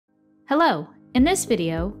Hello! In this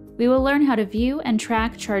video, we will learn how to view and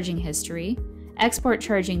track charging history, export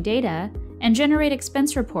charging data, and generate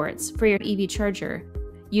expense reports for your EV charger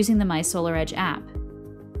using the mySolarEdge app.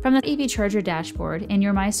 From the EV charger dashboard in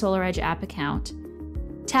your mySolarEdge app account,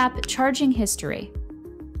 tap Charging History.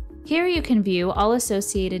 Here you can view all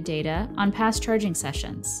associated data on past charging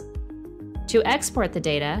sessions. To export the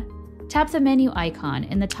data, tap the menu icon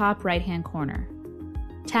in the top right-hand corner.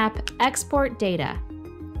 Tap Export Data.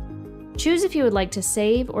 Choose if you would like to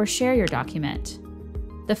save or share your document.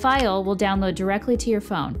 The file will download directly to your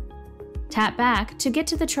phone. Tap back to get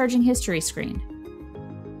to the charging history screen.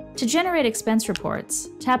 To generate expense reports,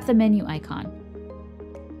 tap the menu icon.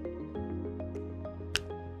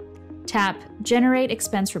 Tap Generate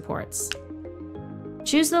Expense Reports.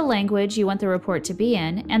 Choose the language you want the report to be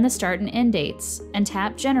in and the start and end dates, and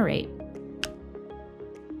tap Generate.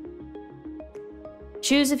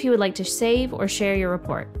 Choose if you would like to save or share your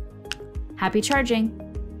report. Happy charging!